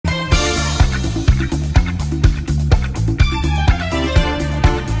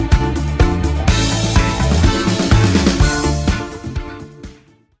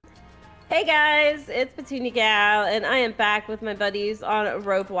it's Petunia Gal, and I am back with my buddies on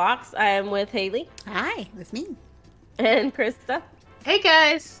Roblox. I am with Haley. Hi, it's me. And Krista. Hey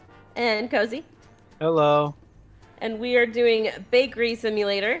guys. And Cozy. Hello. And we are doing Bakery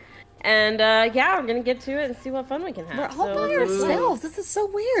Simulator. And yeah, we're gonna get to it and see what fun we can have. We're all by ourselves. This is so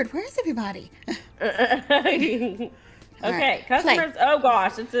weird. Where is everybody? Okay, right, customers. play. Oh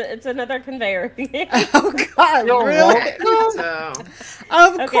gosh, it's another conveyor. Oh God, really?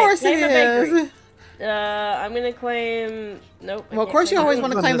 Of course it is. I'm gonna claim. Nope. Well, of course you always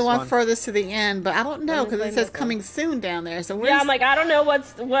want to claim the one furthest to the end, but I don't know because it says coming soon down there. So yeah, I'm like I don't know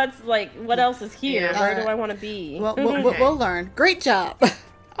what's like what else is here. Yeah. Where do I want to be? Well, we'll learn. Great job.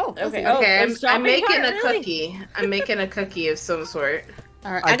 Oh, okay. Okay, Oh, I'm making a really? cookie. I'm making a cookie of some sort.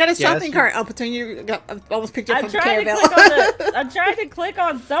 All right, I got a shopping cart. Oh, Petunia almost picked you up I'm from trying the to click on the. I'm trying to click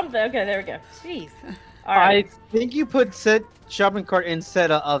on something. Okay, there we go. Jeez. All right. I think you put set shopping cart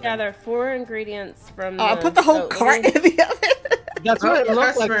instead of oven. Yeah, there are 4 ingredients from. Oh, I put the whole cart in the oven. That's what it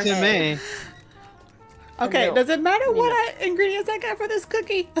looked like to me. Okay, does it matter what ingredients I got for this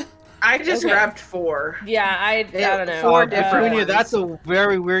cookie? I just grabbed 4. Yeah, I don't know. 4 different ones. That's a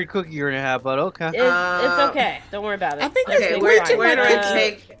very weird cookie you're gonna have, but okay. It's okay. Don't worry about it. I think Okay, where do I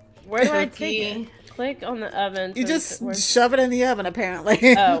take? Where do I take it? Click on the oven. You just shove it in the oven,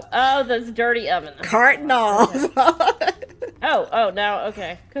 apparently. Oh, this dirty oven. Cartons. Oh, now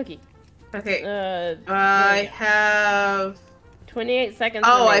okay, cookie. Okay. I have 28 seconds.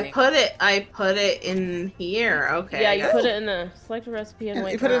 Oh, remaining. I put it in here. Okay. Yeah, you put it in the select a recipe and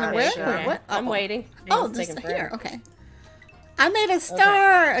wait. You put it in where? Okay. What? I'm waiting. Oh, just here. Okay. I made a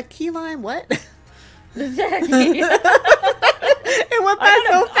star. A key lime. What? It went by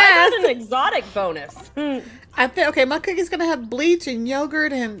so fast. I got an exotic bonus. I think okay. My cookie's gonna have bleach and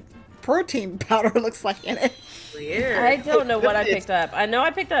yogurt and protein powder. Looks like in it. Weird. I don't know what I picked up. I know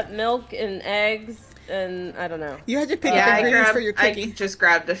I picked up milk and eggs, and I don't know. You had to pick up ingredients for your cookie. I just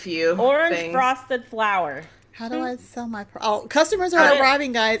grabbed a few. Orange things. Frosted flour. How do I sell my? Customers are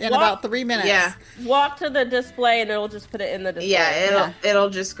arriving, guys, in about 3 minutes. Yeah. Walk to the display, and it'll just put it in the display. Yeah, it'll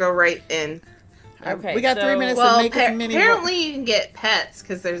just go right in. Okay, we got 3 minutes to make as many. Apparently, you can get pets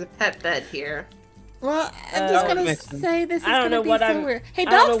because there's a pet bed here. Well, I'm just gonna say this is gonna be so weird. Hey,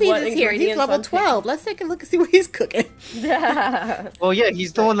 Dog Seed is here. He's level 12. Let's take a look and see what he's cooking. Well, yeah,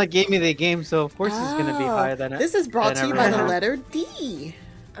 he's the one that gave me the game, so of course he's gonna be higher than it. This is brought to you by the letter D.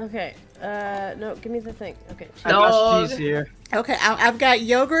 Okay. No, give me the thing. Okay. I got cheese here. Okay, I've got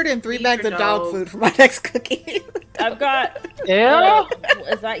yogurt and 3 bags of dog food for my next cookie. I've got. Yeah.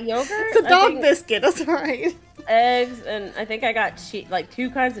 Is that yogurt? It's a dog biscuit. That's right. Eggs and I think I got like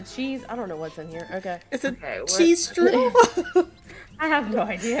 2 kinds of cheese. I don't know what's in here. Okay. It's a cheese strudel. I have no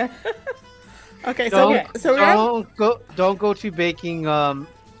idea. Okay, don't go to baking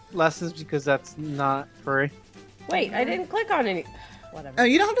lessons because that's not free. Wait, I didn't click on any. Whatever. Oh,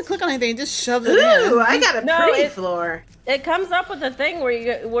 you don't have to click on anything. Just shove it in. Ooh, I got a pretty floor. It comes up with a thing where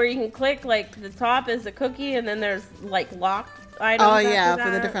you can click like the top is a cookie and then there's like locked items. Oh yeah, for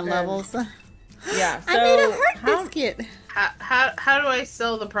the different levels. Yeah. So I made a heart biscuit. How do I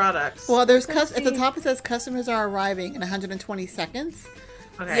sell the products? Well, there's at the top it says customers are arriving in 120 seconds.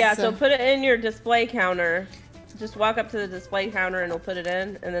 Okay. Yeah, so put it in your display counter. Just walk up to the display counter and it'll put it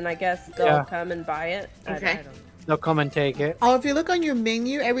in, and then I guess they'll come and buy it. Okay. I don't know. They'll come and take it. Oh, if you look on your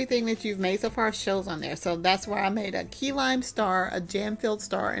menu, everything that you've made so far shows on there. So that's where I made a key lime star, a jam-filled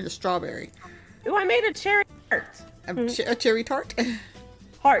star, and a strawberry. Ooh, I made a cherry tart. A cherry tart?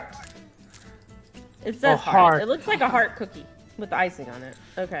 Heart. It says heart. It looks like a heart cookie with icing on it.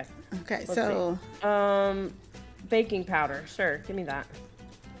 Okay. Okay, Let's so... see. Baking powder. Sure, give me that.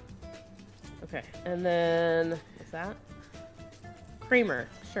 Okay, and then... What's that? Creamer.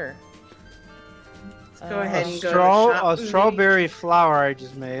 Sure. Go ahead and go to strawberry flour I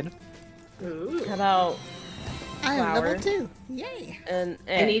just made. Ooh. How about I am level 2. Yay. And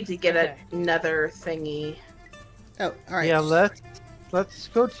I need to get another thingy. Oh, all right. Yeah, let's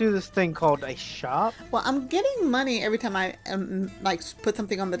go to this thing called a shop. Well, I'm getting money every time I like put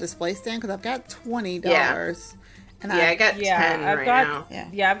something on the display stand because I've got $20. Yeah. And I got 10 now.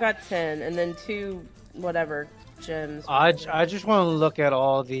 Yeah, I've got 10 and then 2 whatever gems. I just want to look at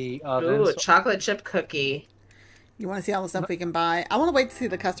all the ovens. Ooh, a chocolate chip cookie. You want to see all the stuff we can buy? I want to wait to see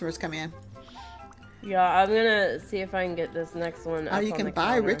the customers come in. Yeah, I'm gonna see if I can get this next one. Oh, you can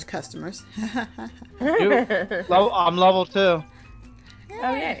buy rich customers. I'm level 2. Oh,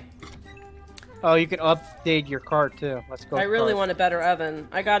 yay. Oh, you can update your cart too. Let's go. I really cart. want a better oven.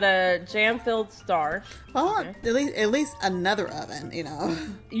 I got a jam-filled star. Well, Okay. at least another oven, you know.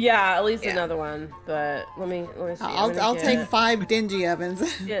 Yeah, at least another one. But let me see. I'll take 5 dingy ovens.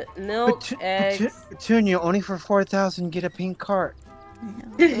 Get milk, eggs. Petunia, only for 4,000, get a pink cart.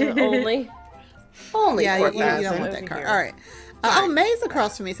 Only. Only Yeah, you don't 4,000. want that Over cart. here. All right. Oh, May's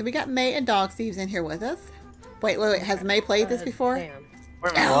across from me. So we got May and Dog Steve's in here with us. Wait. Has May played this before? Damn.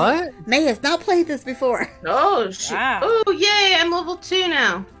 What? May has not played this before. Oh, shit. Wow. Oh, yay, I'm level 2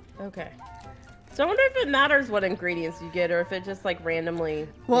 now. Okay. So I wonder if it matters what ingredients you get, or if it just like randomly.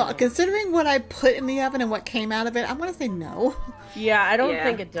 Well, you know. considering what I put in the oven and what came out of it, I'm gonna say no. Yeah, I don't Yeah.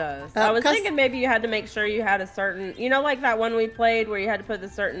 think it does. I was thinking maybe you had to make sure you had a certain, you know, like that one we played where you had to put the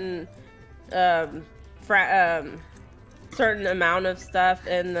certain, certain amount of stuff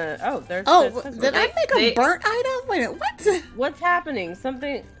in the. Oh, there's. Oh, there's did I make a burnt item? Wait a minute, what? What's happening?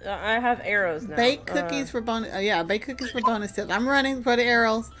 Something. I have arrows now. Bake cookies for bonus. Yeah, bake cookies for bonus tips. I'm running for the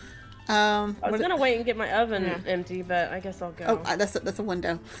arrows. I was gonna wait and get my oven empty, but I guess I'll go. Oh, that's a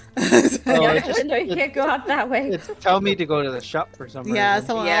window. Oh, Yeah, it just- window, you can't go out that way. It's tell me to go to the shop for some Yeah, reason.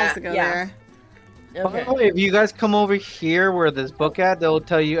 someone Yeah. else to go Yeah. there. Okay. Oh, if you guys come over here where this book at, they'll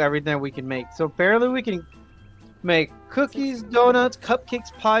tell you everything we can make. So apparently we can make cookies, donuts,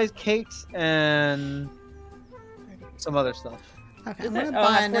 cupcakes, pies, cakes, and some other stuff. Okay, Is I'm it? gonna Oh, I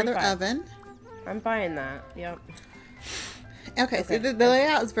buy have another 45. oven. I'm buying that. Yep. Okay, so Okay. the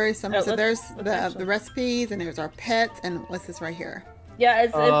layout is very simple. Oh, So let's there's the actually- recipes, and there's our pets, and what's this right here? Yeah,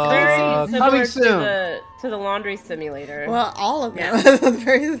 it's very coming similar soon. to the laundry simulator. Well, all of them. Yeah.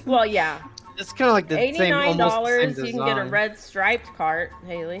 Very. Well, yeah. It's kind of like the same, $89. almost the same You can get a design. red striped cart,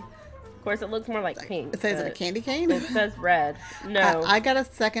 Haley. Of course, it looks more like pink. It says it a but candy cane. It says red. No. I got a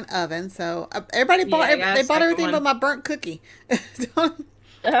second oven, so everybody Yeah, bought. I got a They bought second everything one. but my burnt cookie.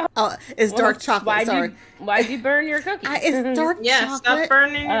 Oh, it's dark chocolate. Sorry, Why'd you burn your cookie? it's dark Yeah, chocolate. stop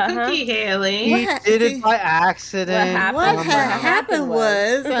burning your Uh-huh. cookie, Haley. He What? did See- it by accident. What What had happened happened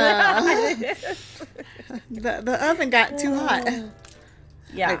was was- the oven got too hot.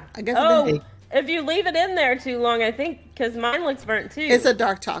 yeah. I guess it oh, didn't- if you leave it in there too long, I think, because mine looks burnt too. It's a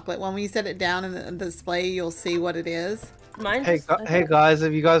dark chocolate one. When you set it down in the display, you'll see what it is. Mine Hey, just, hey guys,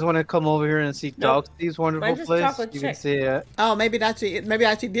 if you guys want to come over here and see Nope. These wonderful Mine's just place, chocolate you chip. can see it. Oh, maybe I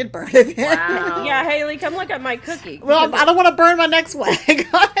actually did burn it. Wow. Yeah, Haley, come look at my cookie. Well, because I don't want to burn my next one.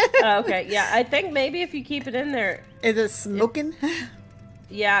 Oh, okay, yeah, I think maybe if you keep it in there, Is it smoking?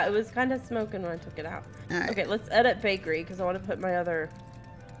 yeah, it was kind of smoking when I took it out. All right. Okay, let's edit bakery because I want to put my other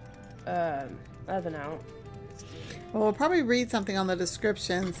oven out. Well, we'll probably read something on the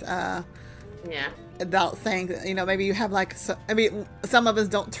descriptions Yeah. about saying that, maybe you have like, some of us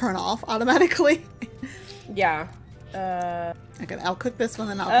don't turn off automatically. Yeah. Okay, I'll cook this one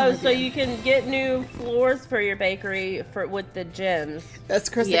and I'll. Oh, come so again. you can get new floors for your bakery with the gems. That's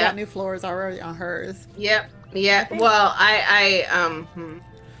Krista Yeah. got new floors already on hers. Yep. Yeah. Well,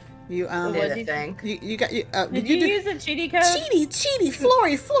 You What did did a you- thing. you got you. Did you use a cheaty code,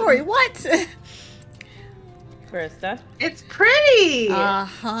 Cheaty, Flory, what? Krista? It's pretty.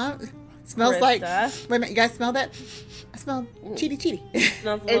 Uh-huh. Smells like. Wait Krista? a minute, you guys smell that? I smell cheaty.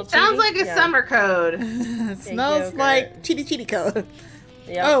 Smells a little It sounds cheaty? like a Yeah. summer code. Smells yogurt. like cheaty code.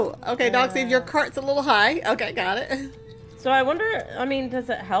 Yep. Oh, okay, Doc, see if your cart's a little high. Okay, got it. So I wonder. I mean, does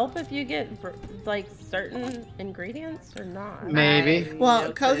it help if you get like certain ingredients or not? Maybe. Well,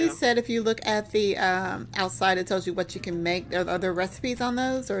 No Cozy clue. said if you look at the outside, it tells you what you can make. Are there recipes on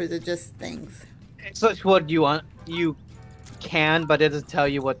those, or is it just things? It's like what you want. You can, but it doesn't tell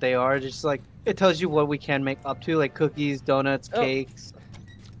you what they are. Just like it tells you what we can make up to, like cookies, donuts, Oh. cakes,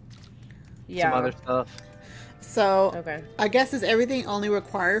 Yeah. some other stuff. So Okay. I guess does everything only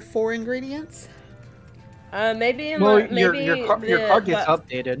require 4 ingredients? Maybe in Well, maybe your card gets the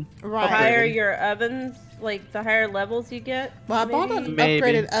updated. Right. higher your ovens, like the higher levels you get. Well, I bought an Maybe.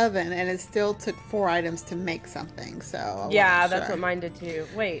 upgraded oven, and it still took 4 items to make something. So I Yeah, wasn't that's sure. what mine did too.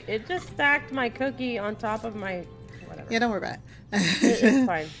 Wait, it just stacked my cookie on top of my whatever. Yeah, don't worry about It's it.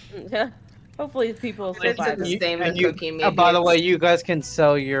 fine. Hopefully people will It's survive in the it. same And cookie. Maybe by the it's- way, you guys can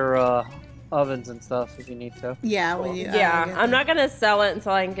sell your ovens and stuff if you need to. Yeah, when you, Yeah, get I'm the- not gonna sell it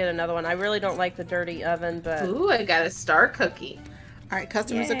until I can get another one. I really don't like the dirty oven, but Ooh, I got a star cookie. All right,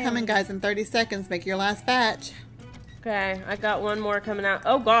 customers are Yay. coming, guys. In 30 seconds, make your last batch. okay, I got one more coming out.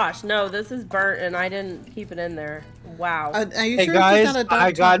 Oh gosh, no, this is burnt and I didn't keep it in there. Wow. Are you Hey, sure guys, it's not a dark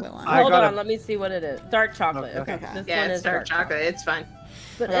I got- chocolate one? I Hold got on, a- let me see what it is. Dark chocolate. Okay. Okay, Okay. this Yeah, one it's is dark chocolate. It's fine.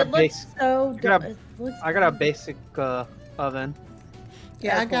 But I got it a looks so I got a- it looks I got a basic oven.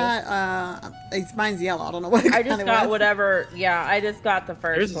 Yeah, I got, mine's yellow. I don't know what I just got whatever. Yeah, I just got the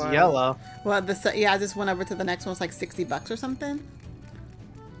first one. Here's yellow. Well, I just went over to the next one. It's like $60 or something.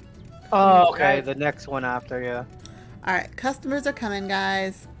 Oh, okay. The next one after, yeah. All right, customers are coming,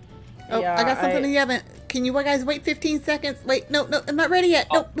 guys. Oh, Yeah, I got something in the oven. Can you guys wait 15 seconds? Wait, no, I'm not ready yet.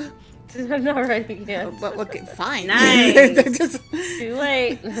 Oh. Nope. I'm not ready yet. Okay, fine. Nice. Too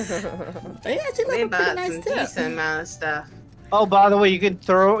late. They actually We look pretty bought nice some too. decent amount of stuff. Oh, by the way, you can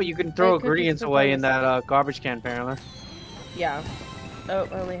throw could ingredients just away put in that garbage can, apparently. Yeah. Oh,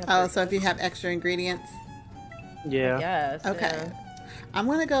 I only have. Oh, 3. so if you have extra ingredients. Yeah. Yes. Okay. Yeah. I'm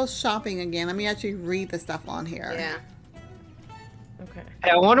gonna go shopping again. Let me actually read the stuff on here. Yeah. Okay.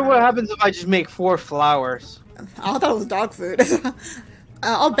 Hey, I wonder what happens if I just make 4 flowers. I thought it was dog food.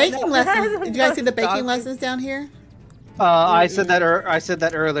 Baking lessons. Did you guys see the baking Dog lessons down here? I said that. I said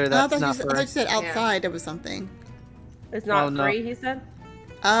that earlier. No, I That's not thought you for. said outside there was something. It's not Oh, no. free, he said?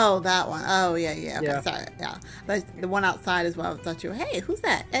 Oh, that one. Oh, yeah. Okay, Yeah. sorry. Yeah. But the one outside as well. I thought you were, hey, who's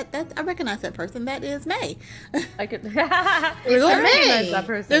that? I recognize that person. That is May. I could. There's I only- recognize that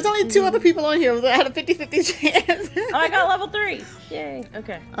person. There's only 2 other people on here. So I had a 50-50 chance. Oh, I got level 3. Yay.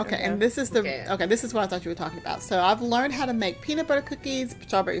 Okay. Okay, and this is Okay. this is what I thought you were talking about. So I've learned how to make peanut butter cookies,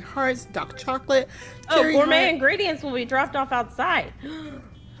 strawberry hearts, dark chocolate, Oh, cherry gourmet heart. ingredients will be dropped off outside.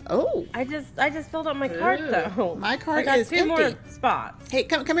 Oh, I just filled up my cart Ooh. though. my I cart got is 2 empty. more spots. Hey,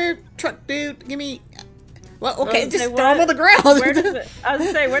 come here, truck dude. Give me. Well, I okay, was just gonna throw say, them on the ground. Where does it? I was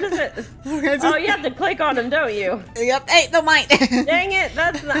gonna say, where does it? Okay, just- Oh, you have to click on them, don't you? Yep. Hey, no mine. Dang it!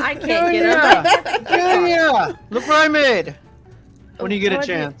 That's not, I can't Oh, get them. Yeah. Look what I made. When you get a What?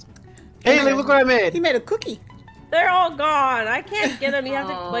 chance. Haley, look what I He made. made a cookie. They're all gone. I can't get them. You have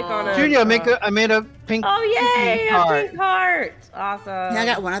to click on them. Junior, I made a pink. Oh yay! cookie A heart. pink heart. Awesome. Yeah, I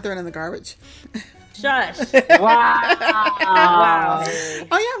got one. I threw it in the garbage. Shush. Wow. Wow. Oh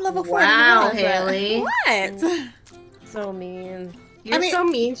yeah, I'm level 4. Wow, I didn't realize that. Haley. What? So mean. You're mean- so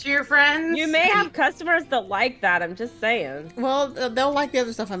mean to your friends. You may have customers that like that. I'm just saying. Well, they'll like the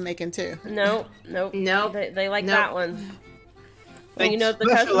other stuff I'm making too. Nope. Nope. They like Nope. that one. They And you know the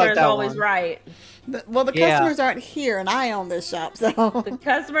especially customer like is that always one. right. Well, the Yeah. customers aren't here, and I own this shop, so. The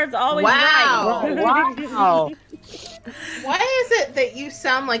customer's always Wow. right. Wow. Why is it that you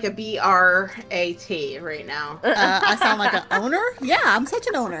sound like a BRAT right now? I sound like an owner? Yeah, I'm such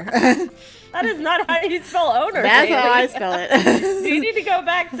an owner. That is not how you spell owner. That's Haley. how I spell Do it. you need to go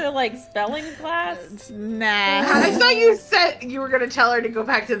back to like spelling class? Nah. I thought you said you were going to tell her to go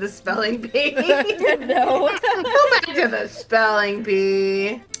back to the spelling bee. No. Go back to the spelling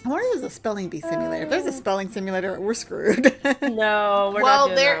bee. I wonder if there's a spelling bee simulator. If there's a spelling simulator, we're screwed. No, we're Well,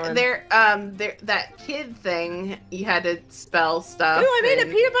 not doing that one. that kid thing, you had to spell stuff. Ooh, I made a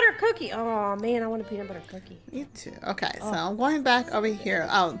and- peanut butter cookie. Oh man, I want a peanut butter cookie. Me too. Okay, so I'm going back over here.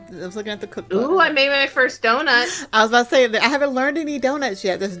 Oh, I was looking at the cookbook. Ooh, I made my first donut. I was about to say that I haven't learned any donuts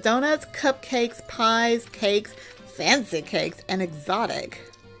yet. There's donuts, cupcakes, pies, cakes, fancy cakes, and exotic.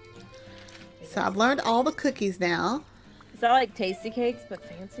 So I've learned all the cookies now. Is that like tasty cakes but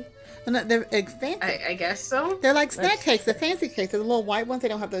fancy? No, they're fancy. I guess so. They're like snack That's- cakes. The fancy cakes. They're the little white ones. They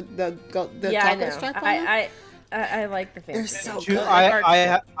don't have the Yeah, I chocolate know. stripe on them. I like the fancy. They're so cakes. good.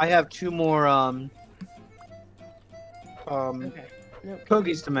 I have 2 more Okay. No,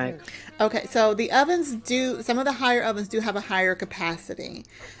 cookies to make. Okay, so the ovens do, some of the higher ovens do have a higher capacity.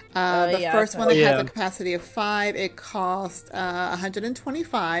 The yeah, first okay. one that has Yeah. a capacity of 5, it cost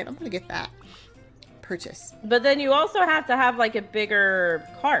 $125. I'm going to get that. Purchase. But then you also have to have like a bigger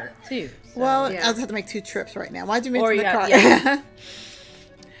cart too. so- Well, Yeah. I'll have to make 2 trips right now. Why'd you Or mention the you have- cart? yeah.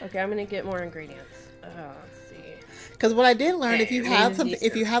 Okay, I'm gonna get more ingredients. Let's see. Because what I did learn, if you Okay, have we something, need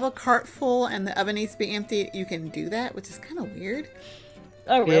if to- you have a cart full and the oven needs to be empty, you can do that, which is kind of weird.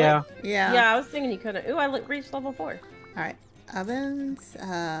 Oh really? Yeah. Yeah. Yeah, I was thinking you couldn't. Ooh, reached level 4. All right. Ovens.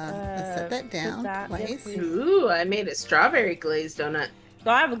 Let's set that put down. that- yes, Place. please. Ooh, I made a strawberry glazed donut. So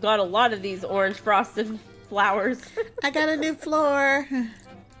I've got a lot of these orange frosted flowers. I got a new floor.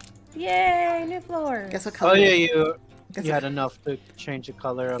 Yay, new floor. Guess what color? Oh yeah, it is? you had enough to change the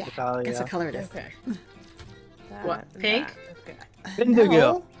color of the dahlia. Guess what color it is? Okay. What, and pink? that. Okay.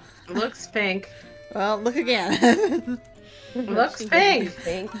 Indigo. No. Looks pink. Well, look again. Looks She pink. did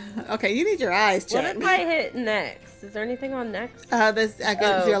pink. Okay, you need your eyes What checked. if I hit next? Is there anything on next? This I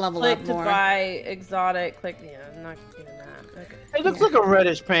get your level click up to more. buy exotic. Click. Yeah, I'm not doing that. Okay. It looks like a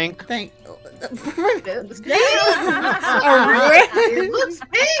reddish pink. Thank. It looks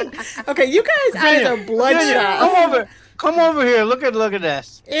pink. Okay, you guys' eyes are Junior, bloodshot. come over. Come over here. Look at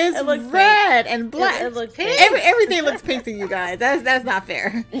this. It's It looks red and black. It looks pink. Everything looks pink to you guys. That's not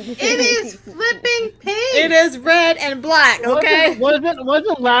fair. It is flipping pink. It is red and black. Okay.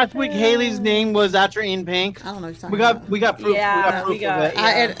 Wasn't last week Haley's name was after in pink? I don't know what you're talking about. We got proof. Yeah, we got proof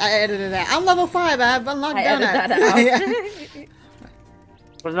of it. I edited that. I'm level 5. I've unlocked I edited donuts. that out. Yeah.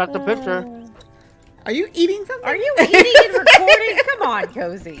 Was not the picture. Are you eating something? Are you eating and recording? Come on,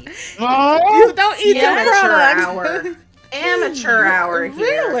 Cozy. No. You don't eat your Amateur products. hour. Amateur hour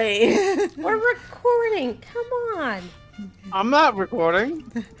here. Really? We're recording. Come on. I'm not recording.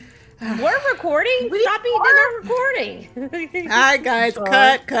 We're recording. We Stop eating are? our recording. All right, guys.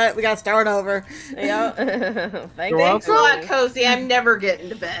 Sorry. Cut. We got to start over. Yeah. Thanks. You're Thanks a welcome. lot, Cozy. I'm never getting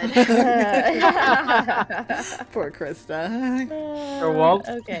to bed. Poor Krista. You're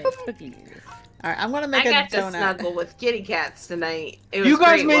welcome. Okay, cookies. All right, I'm gonna I make a got to donut. snuggle with kitty cats tonight. It was You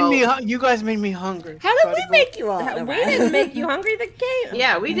guys great. you guys made me hungry. How did we make you all? We didn't make you hungry. The game.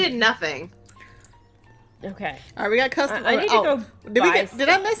 Yeah, we did nothing. Okay. All right, we got customers. I need to go buy Did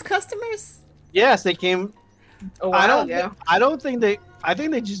I miss customers? Yes, they came. A while I don't think they. I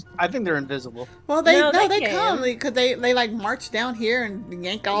think they're invisible. Well, No, they they come came. because they like march down here and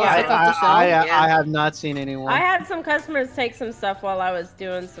yank all Yeah, the stuff off the shelf. Yeah. I have not seen anyone. I had some customers take some stuff while I was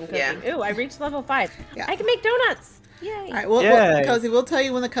doing some cooking. Yeah. Ooh, I reached level 5. Yeah. I can make donuts. Yay. All right, well, Yay. Cozy, we'll tell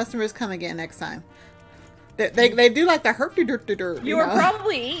you when the customers come again next time. They do like the herp dirt. You were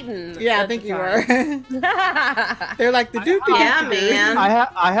probably eating. Yeah, I at think the you time. were. They're like the doop Yeah, man.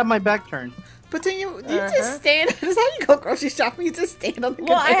 I have my back turned. But then you just stand. That's how you go grocery shopping. You just stand on the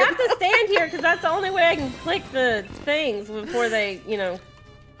Well, I conveyor. have to stand here because that's the only way I can click the things before they,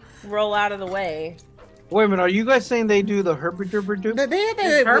 roll out of the way. Wait a minute, are you guys saying they do the herpy derpy doop? They have the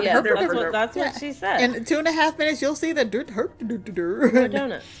Herp- Yeah, herp- that's what Yeah. she said. In 2.5 minutes, you'll see the herp No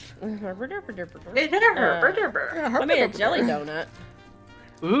donuts. It I made a jelly donut.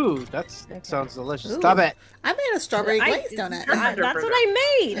 Ooh, that Okay. sounds delicious. Ooh. Stop it. I made a strawberry I- glazed donut. That's what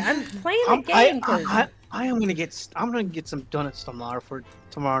I made. I'm playing the game. I'm gonna get some donuts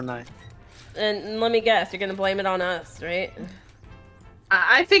tomorrow night. And let me guess, you're gonna blame it on us, right?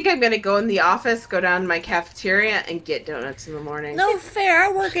 I think I'm gonna go in the office, go down to my cafeteria, and get donuts in the morning. No fair.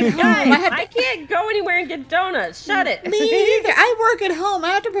 I work at home. Guys, I I can't go anywhere and get donuts. Shut it. Me either. I work at home.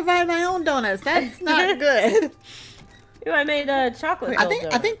 I have to provide my own donuts. That's not good. Ooh, I made a chocolate. I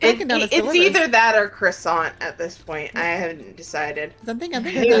think Dunkin' Donuts It's delivers. either that or croissant at this point. I haven't decided. I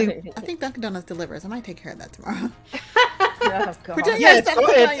think Dunkin' Donuts delivers. I might take care of that tomorrow. Oh, God. Pretend- Yeah, Yes, I'm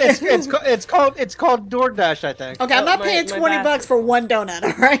cooking. it's called DoorDash, I think. Okay, I'm Oh, not my- paying my $20 bad. for one donut.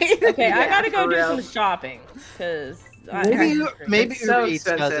 All right. Okay, I Yeah, gotta go for do real. some shopping because Maybe It's so Uber Eats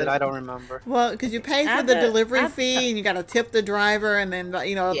does expensive. it. I don't remember. Well, because you pay for Add the the- delivery add- fee, and you got to tip the driver, and then a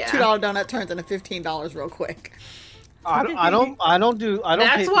Yeah. $2 donut turns into $15 real quick. I don't pay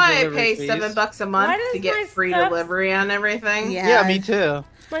That's for why I delivery pay fees. $7 a Why month does to my get free stuff- delivery on everything. Yeah, me too.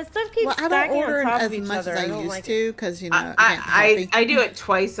 my stuff keeps Well, I don't stacking order on top as of each much other. as I don't used like to because I do it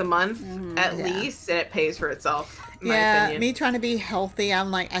twice a month at Yeah. least, and it pays for itself. In my Yeah, opinion. me trying to be healthy,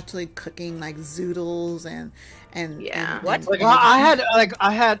 I'm like actually cooking like zoodles and Yeah. and- What? and- Well, I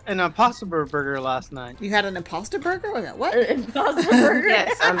had an Impossible Burger last night. You had an imposter burger? Wait a minute, what? it. Impossible Burger.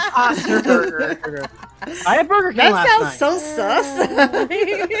 Yes, I'm pasta burger. I had Burger King That last sounds night. so sus.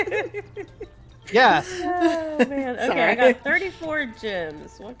 Oh man. Okay, Sorry. I got 34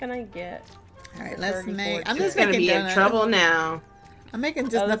 gems. What can I get? All right, let's 34 make. I'm chips. just Gonna making be in donuts. trouble now. I'm making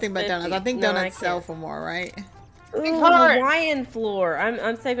just Oh, that's nothing but donuts. I 50. think No, I donuts sell can't. for more, right? Ooh, Heart. Hawaiian floor.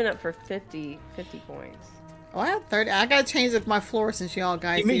 I'm saving up for 50 coins. Oh, I have 30. I gotta change my floor since you all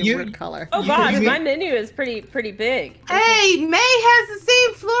guys You mean see a you- weird color. Oh You- gosh, you- my menu is pretty big. Hey, May has the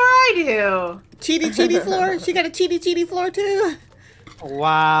same floor I do. Cheaty floor. She got a cheaty floor too.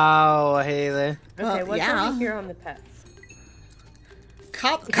 Wow, Haley. Okay, Well, what's yeah. over here on the pets?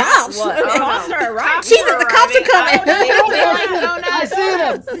 Cops. What? Oh, Cops are right. Jesus, the cops are coming. I see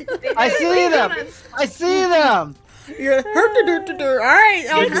them. I see them. I see them. You're all right,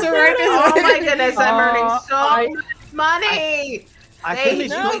 officer, right Oh this way. my goodness, I'm earning so I- much money. I They- think they,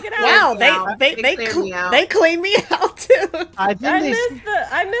 No, should- get out. Wow, Yeah, they cleared me out. they cleaned me out too. I think I they,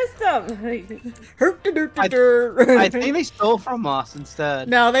 missed them. I think they stole from us instead.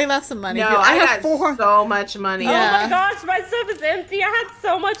 No, they left some money. No, I I have got 4. so much money. Yeah. Oh my gosh, my stuff is empty. I had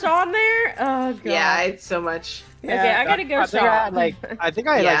so much on there. Oh god. Yeah, it's so much. Okay, I gotta go I think I shop. had I think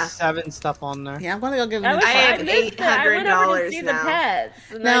I had Yeah. like 7 stuff on there. Yeah, I'm gonna go give them. I, was, I have I missed it. I went over to $800 see the now. pets.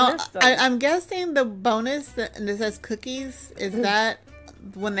 And I Now, missed them. I'm guessing the bonus that says cookies is that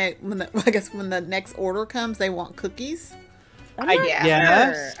when the next order comes, they want cookies. I'm I not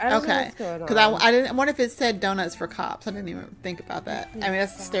guess. sure. I don't know Okay, what's going because on. I didn't. What if it said donuts for cops? I didn't even think about that. I mean,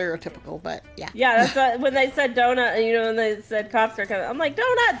 that's stereotypical, but yeah. Yeah, that's what, when they said donut, you know, when they said cops are coming, I'm like,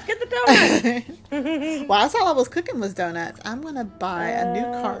 donuts, get the donuts. Well, that's all I was cooking was donuts. I'm gonna buy a new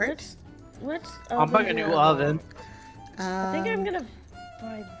cart. Which I'm buying a new oven. I think I'm gonna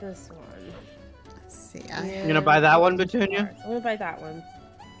buy this one. Let's see. You gonna buy that one, Petunia? I'm gonna buy that one.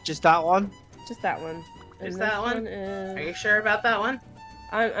 Just that one? Just that one. Just And that this one? is... Are you sure about that one?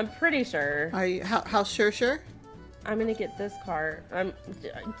 I'm pretty sure. Are you? How sure? Sure. I'm gonna get this cart.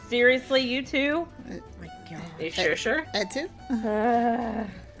 Seriously, you two? Oh my Are you sure? Ed too? god.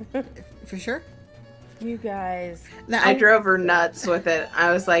 For sure. You guys. Now I drove her nuts with it.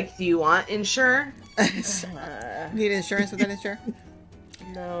 I was like, do you want insure? Need insurance with that insure?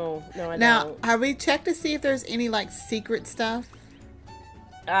 No, I Now, don't. have we checked to see if there's any like secret stuff?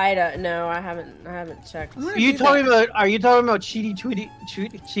 I don't know. I haven't checked. I'm gonna Are you do talking that. about? Are you talking about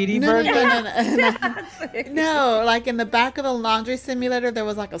Cheaty No, Bird? no. No, like in the back of the laundry simulator, there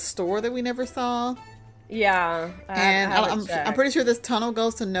was like a store that we never saw, Yeah. and I'm checked. pretty sure this tunnel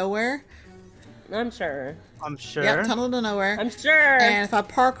goes to nowhere. I'm sure. I'm sure. Yeah, tunnel to nowhere. I'm sure. And if I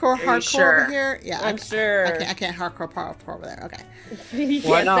parkour you hardcore sure? over here, yeah, I'm sure. I can't parkour over there. Okay. You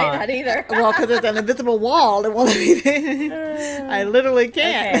Why can't not? say that either. Well, because it's an invisible wall that won't let me in. I literally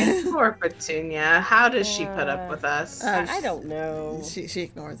can't. Poor Petunia. How does she put up with us? I don't know. She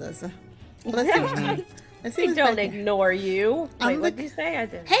ignores us. Let's see. Let's see I what's don't back here. ignore you. I'm Wait, what the- did you say? I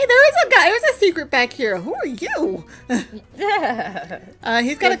did. Hey, there is a guy. There's a secret back here. Who are you?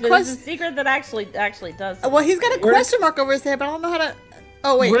 He's got a There's a question. secret that actually does. Well, he's got a question mark over his head, but I don't know how to.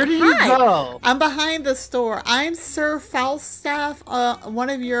 Oh wait, Where did you hi. go? I'm behind the store. I'm Sir Falstaff, one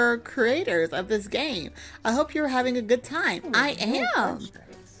of your creators of this game. I hope you're having a good time. I am.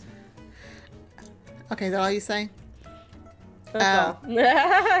 Okay, is that all you say? That's all.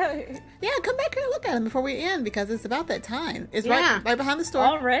 Yeah, come back here and look at him before we end because it's about that time. It's Yeah. right behind the store.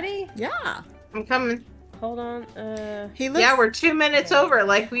 Already? Yeah. I'm coming. Hold on. He looks. Yeah, we're 2 minutes over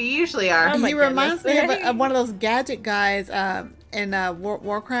like we usually are. Oh my He reminds me goodness. of one of those gadget guys in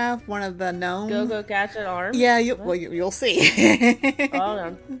Warcraft, one of the gnomes. Go gadget arm. Yeah, What? you'll see. Hold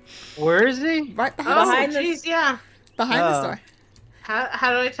on. Where is he? Right Oh, behind, Behind the- jeez, yeah. behind the Oh. store.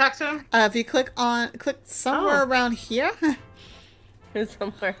 How do I talk to him? If you click somewhere Oh. around here.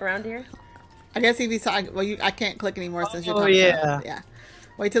 Somewhere around here. I guess if you saw, well, I can't click anymore since you're Oh, talking. yeah. Yeah.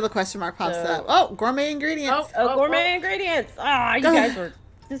 Wait till the question mark pops So- up. Oh, gourmet ingredients. Oh, gourmet ingredients. Ah, you guys were.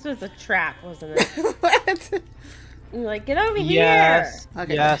 This was a trap, wasn't it? What? You're like, get over Yes.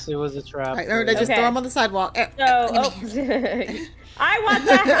 Okay. Yes, it was a trap. All right, remember, just Okay. throw them on the sidewalk. here. So, I want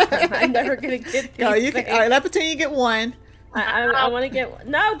that. I'm never gonna get these. Go, you can. things. All right, let pretend you get one. I want to get.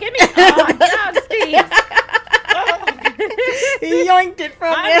 No, give me. Oh, get out, Steve. He yoinked it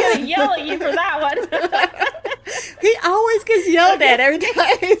from I'm you. gonna yell at you for that one. He always gets yelled at every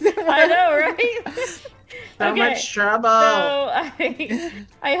time. he's at I work. know, right? So much trouble. So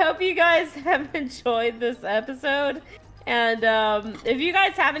I hope you guys have enjoyed this episode. And if you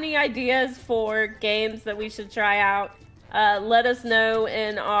guys have any ideas for games that we should try out, let us know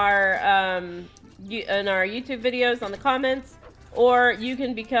in our YouTube videos on the comments. Or you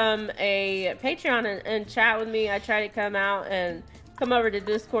can become a Patreon and chat with me. I try to come out and come over to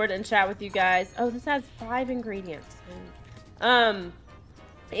Discord and chat with you guys. Oh, this has 5 ingredients. And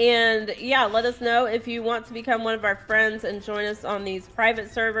yeah, let us know if you want to become one of our friends and join us on these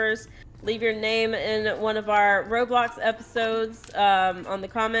private servers. Leave your name in one of our Roblox episodes on the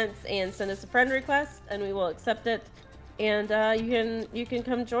comments and send us a friend request and we will accept it. And you can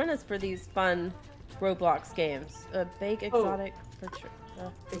come join us for these fun Roblox games. Bake exotic for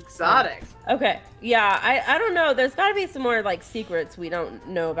Exotic. Okay, yeah, I don't know. There's got to be some more like secrets we don't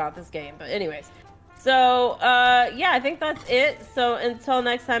know about this game. But anyways, so yeah, I think that's it. So until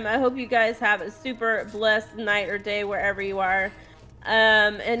next time, I hope you guys have a super blessed night or day wherever you are.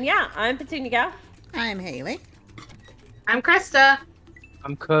 And yeah, I'm Petunia Gal. I'm Haley. I'm Krista.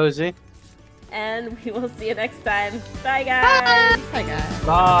 I'm cozy. And we will see you next time. Bye, guys. Hi guys.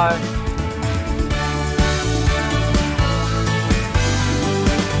 Bye.